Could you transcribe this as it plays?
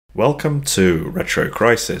Welcome to Retro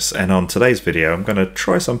Crisis, and on today's video I'm going to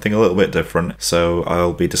try something a little bit different. So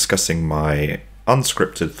I'll be discussing my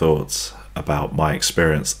unscripted thoughts about my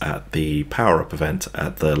experience at the Power Up event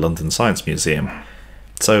at the London Science Museum.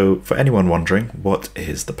 So for anyone wondering, what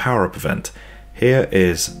is the Power Up event? Here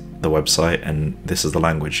is the website, and this is the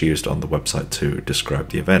language used on the website to describe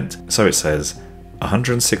the event. So it says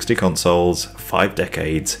 160 consoles, 5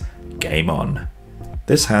 decades, game on.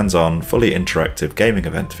 This hands-on, fully interactive gaming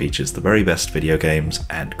event features the very best video games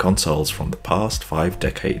and consoles from the past 5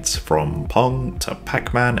 decades. From Pong to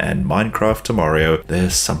Pacman and Minecraft to Mario,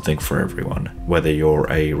 there's something for everyone. Whether you're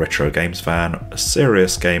a retro games fan, a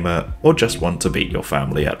serious gamer, or just want to beat your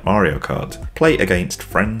family at Mario Kart. Play against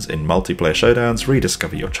friends in multiplayer showdowns,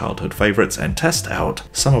 rediscover your childhood favourites, and test out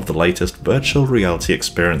some of the latest virtual reality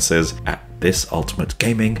experiences at this ultimate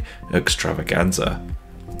gaming extravaganza.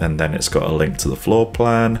 And then it's got a link to the floor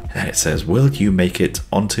plan, and it says, will you make it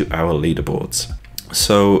onto our leaderboards?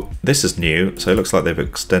 So this is new, so it looks like they've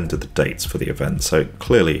extended the dates for the event, so it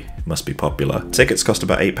clearly must be popular. Tickets cost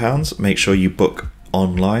about £8. Make sure you book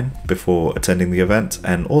online before attending the event,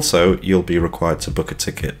 and also you'll be required to book a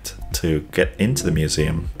ticket to get into the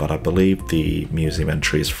museum, but I believe the museum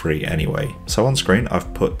entry is free anyway. So on screen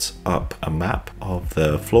I've put up a map of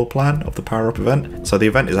the floor plan of the Power Up event. So the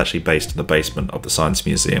event is actually based in the basement of the Science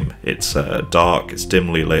Museum. It's dark, it's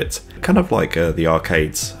dimly lit, kind of like the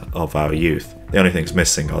arcades of our youth. The only things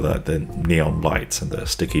missing are the neon lights and the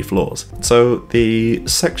sticky floors. So the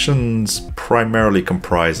sections primarily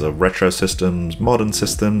comprise of retro systems, modern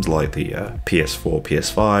systems like the PS4,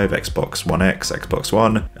 PS5, Xbox One X, Xbox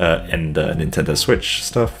One, and Nintendo Switch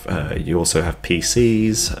stuff. You also have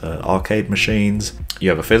PCs, arcade machines. You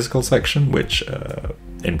have a physical section which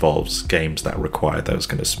involves games that require those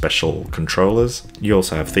kind of special controllers. You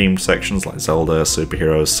also have themed sections like Zelda,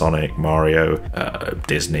 superheroes, Sonic, Mario,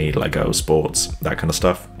 Disney, Lego, sports, that kind of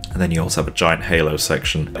stuff. And then you also have a giant Halo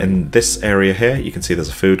section. In this area here, you can see there's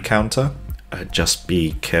a food counter. Just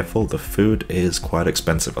be careful, the food is quite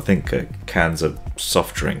expensive. I think cans of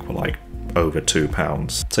soft drink were like over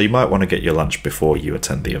 £2. So you might want to get your lunch before you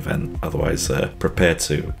attend the event, otherwise prepare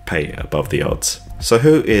to pay above the odds. So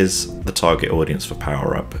who is the target audience for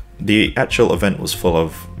Power Up? The actual event was full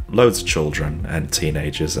of loads of children and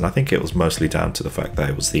teenagers, and I think it was mostly down to the fact that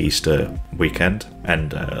it was the Easter weekend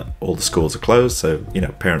and all the schools are closed, so you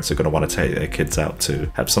know, parents are going to want to take their kids out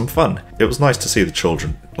to have some fun. It was nice to see the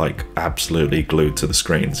children like absolutely glued to the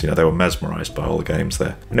screens. You know, they were mesmerized by all the games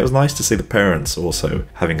there, and it was nice to see the parents also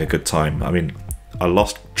having a good time. I mean, I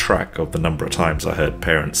lost track of the number of times I heard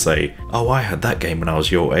parents say, oh, I had that game when I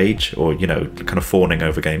was your age, or, you know, kind of fawning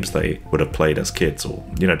over games they would have played as kids, or,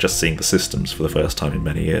 you know, just seeing the systems for the first time in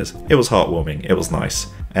many years. It was heartwarming, it was nice,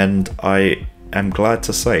 and I am glad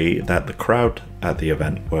to say that the crowd at the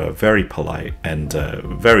event were very polite and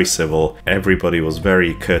very civil. Everybody was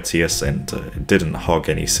very courteous and didn't hog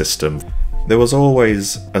any system. There was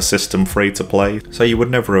always a system free to play, so you would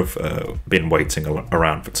never have been waiting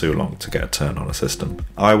around for too long to get a turn on a system.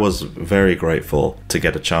 I was very grateful to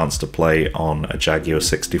get a chance to play on a Jaguar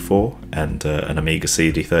 64 and an Amiga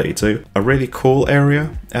CD32. A really cool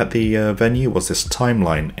area at the venue was this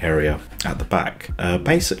timeline area at the back.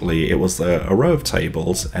 Basically it was a row of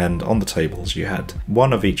tables, and on the tables you had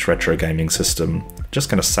one of each retro gaming system just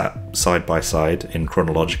kind of sat side by side in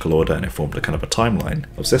chronological order, and it formed a kind of a timeline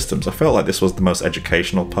of systems. I felt like this was the most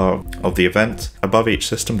educational part of the event. Above each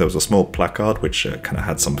system there was a small placard which kind of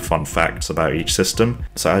had some fun facts about each system.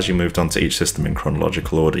 So as you moved on to each system in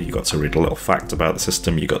chronological order, you got to read a little fact about the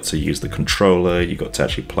system, you got to use the controller, you got to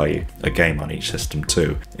actually play a game on each system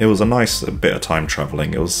too. It was a nice bit of time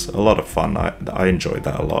travelling, it was a lot of fun, I enjoyed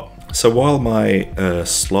that a lot. So while my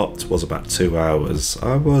slot was about 2 hours,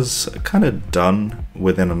 I was kind of done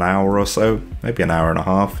within an hour or so, maybe an hour and a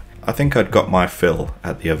half. I think I'd got my fill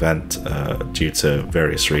at the event due to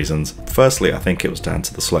various reasons. Firstly, I think it was down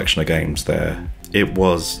to the selection of games there. It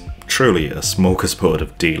was truly a smorgasbord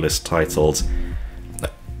of D-list titles.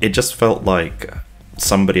 It just felt like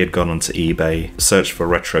somebody had gone onto eBay, searched for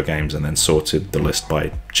retro games, and then sorted the list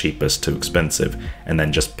by cheapest to expensive, and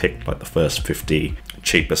then just picked like the first 50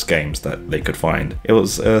 cheapest games that they could find. It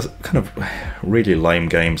was kind of really lame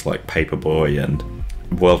games like Paperboy and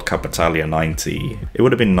World Cup Italia 90. It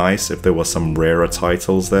would have been nice if there were some rarer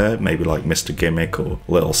titles there, maybe like Mr. Gimmick or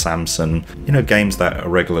Little Samson. You know, games that a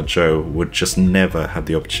regular Joe would just never have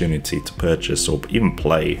the opportunity to purchase or even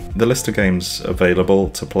play. The list of games available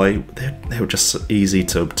to play, they were just easy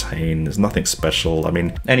to obtain. There's nothing special. I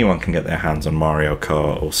mean, anyone can get their hands on Mario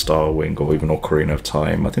Kart or Star Wing or even Ocarina of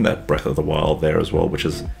Time. I think they had Breath of the Wild there as well, which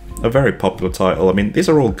is a very popular title. I mean, these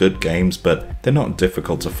are all good games, but they're not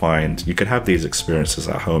difficult to find. You could have these experiences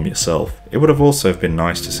at home yourself. It would have also been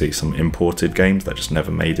nice to see some imported games that just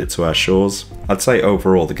never made it to our shores. I'd say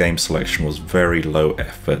overall the game selection was very low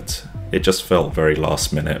effort. It just felt very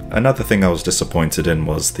last minute. Another thing I was disappointed in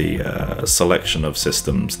was the selection of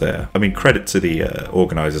systems there. I mean, credit to the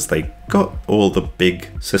organisers, they got all the big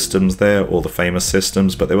systems there, all the famous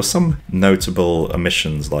systems, but there were some notable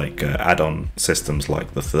omissions like add-on systems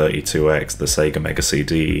like the 32X, the Sega Mega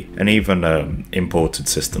CD, and even imported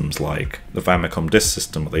systems like the Famicom Disk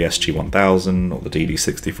System or the SG-1000 or the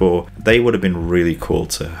DD64. They would have been really cool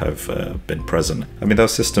to have been present. I mean,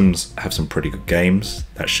 those systems have some pretty good games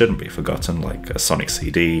that shouldn't be forgotten, like Sonic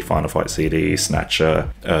CD, Final Fight CD,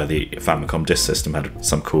 Snatcher. The Famicom Disk System had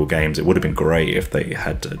some cool games. It would have been great if they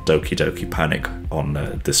had Doki Doki Panic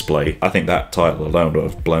on display. I think that title alone would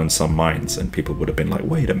have blown some minds, and people would have been like,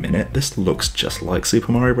 wait a minute, this looks just like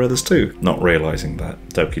Super Mario Bros. 2, not realizing that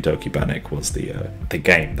Doki Doki Panic was the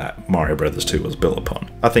game that Mario Bros. 2 was built upon.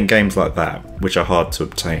 I think games like that, which are hard to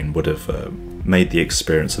obtain, would have made the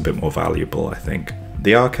experience a bit more valuable, I think.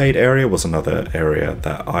 The arcade area was another area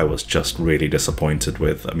that I was just really disappointed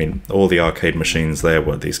with. I mean, all the arcade machines there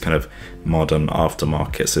were these kind of modern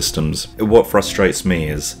aftermarket systems. What frustrates me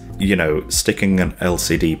is, you know, sticking an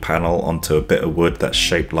LCD panel onto a bit of wood that's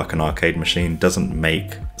shaped like an arcade machine doesn't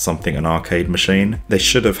make something an arcade machine. They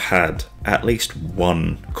should have had at least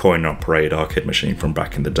one coin-operated arcade machine from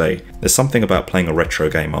back in the day. There's something about playing a retro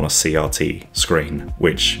game on a CRT screen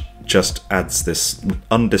which just adds this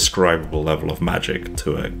undescribable level of magic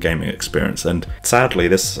to a gaming experience. And sadly,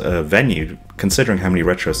 this venue, considering how many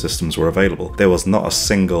retro systems were available, there was not a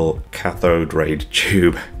single cathode ray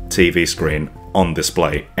tube TV screen on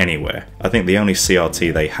display anywhere. I think the only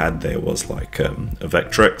CRT they had there was like a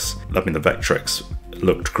Vectrex. I mean, the Vectrex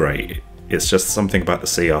looked great. It's just something about the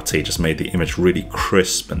CRT just made the image really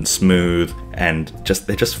crisp and smooth, and it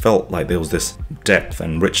just felt like there was this depth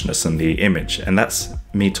and richness in the image. And that's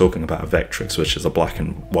me talking about a Vectrex, which is a black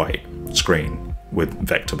and white screen with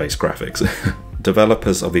vector-based graphics.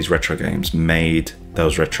 Developers of these retro games made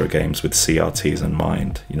those retro games with CRTs in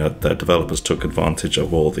mind. You know, the developers took advantage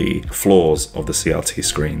of all the flaws of the CRT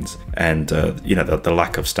screens and, you know, the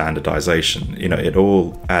lack of standardization. You know, it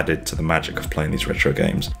all added to the magic of playing these retro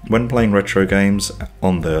games. When playing retro games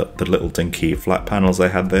on the little dinky flat panels they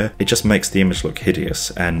had there, it just makes the image look hideous,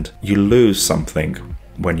 and you lose something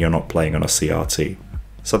when you're not playing on a CRT.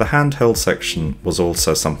 So the handheld section was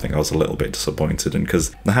also something I was a little bit disappointed in,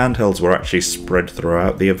 because the handhelds were actually spread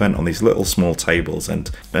throughout the event on these little small tables,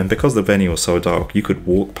 and because the venue was so dark, you could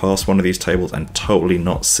walk past one of these tables and totally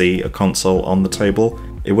not see a console on the table.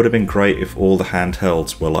 It would have been great if all the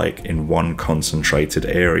handhelds were like in one concentrated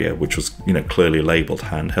area, which was, you know, clearly labeled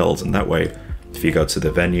handhelds, and that way if you go to the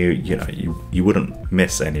venue, you know, you wouldn't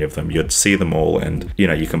miss any of them. You'd see them all, and, you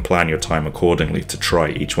know, you can plan your time accordingly to try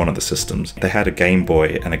each one of the systems. They had a Game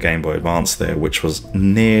Boy and a Game Boy Advance there, which was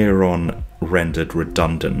near on rendered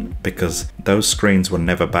redundant because those screens were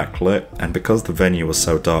never backlit, and because the venue was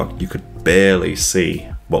so dark, you could barely see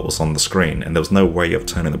what was on the screen, and there was no way of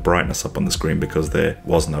turning the brightness up on the screen because there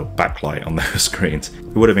was no backlight on those screens.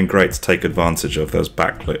 It would have been great to take advantage of those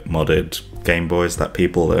backlit modded Game Boys that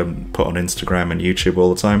people put on Instagram and YouTube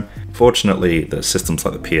all the time. Fortunately, the systems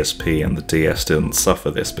like the PSP and the DS didn't suffer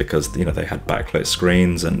this because, you know, they had backlit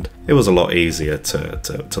screens, and it was a lot easier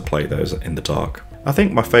to play those in the dark. I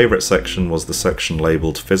think my favourite section was the section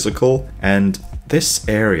labelled physical, and this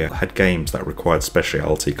area had games that required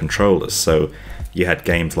specialty controllers. So you had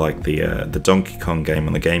games like the Donkey Kong game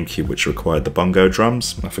on the GameCube, which required the bongo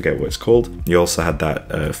drums. I forget what it's called. You also had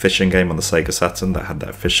that fishing game on the Sega Saturn that had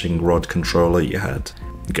that fishing rod controller. You had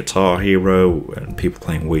Guitar Hero and people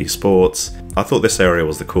playing Wii Sports. I thought this area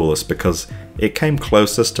was the coolest because it came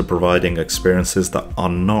closest to providing experiences that are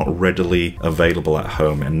not readily available at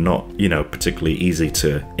home and not, you know, particularly easy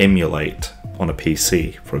to emulate on a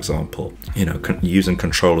PC, for example. You know, using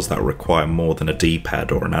controllers that require more than a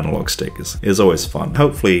D-pad or an analog stick is always fun.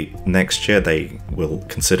 Hopefully next year they will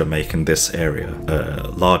consider making this area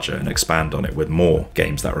larger and expand on it with more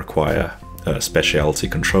games that require specialty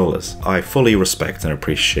controllers. I fully respect and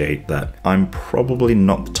appreciate that I'm probably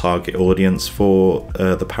not the target audience for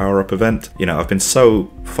the Power Up event. You know, I've been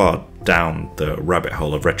so far down the rabbit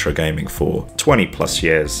hole of retro gaming for 20 plus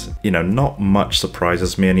years, not much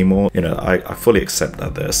surprises me anymore. I fully accept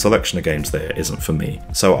that the selection of games there isn't for me,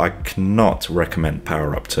 so I cannot recommend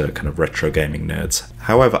Power Up to kind of retro gaming nerds.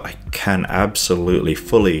 However, I can absolutely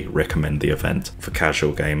fully recommend the event for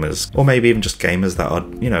casual gamers, or maybe even just gamers that are,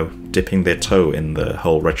 dipping their toe in the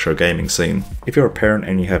whole retro gaming scene. If you're a parent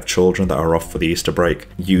and you have children that are off for the Easter break,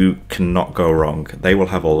 you cannot go wrong. They will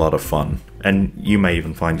have a lot of fun, and you may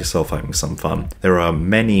even find yourself having some fun. There are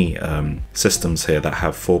many systems here that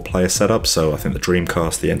have 4-player setups, so I think the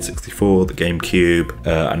Dreamcast, the N64, the GameCube,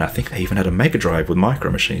 and I think they even had a Mega Drive with micro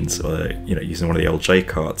machines, using one of the old J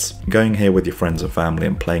carts. Going here with your friends and family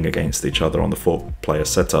and playing against each other on the 4-player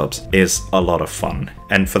setups is a lot of fun,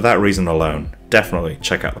 and for that reason alone, definitely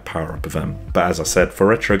check out the Power Up event. But as I said, for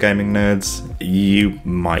retro gaming nerds, you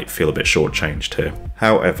might feel a bit shortchanged here.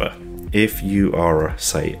 However, if you are,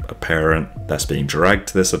 say, a parent that's being dragged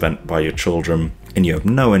to this event by your children and you have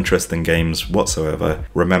no interest in games whatsoever,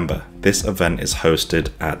 remember, this event is hosted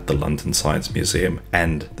at the London Science Museum,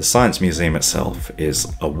 and the Science Museum itself is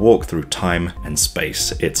a walk through time and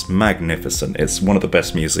space. It's magnificent. It's one of the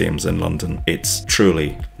best museums in London. It's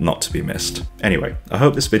truly not to be missed. Anyway, I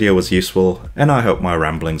hope this video was useful, and I hope my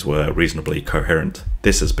ramblings were reasonably coherent.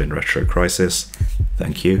 This has been Retro Crisis.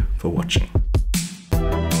 Thank you for watching.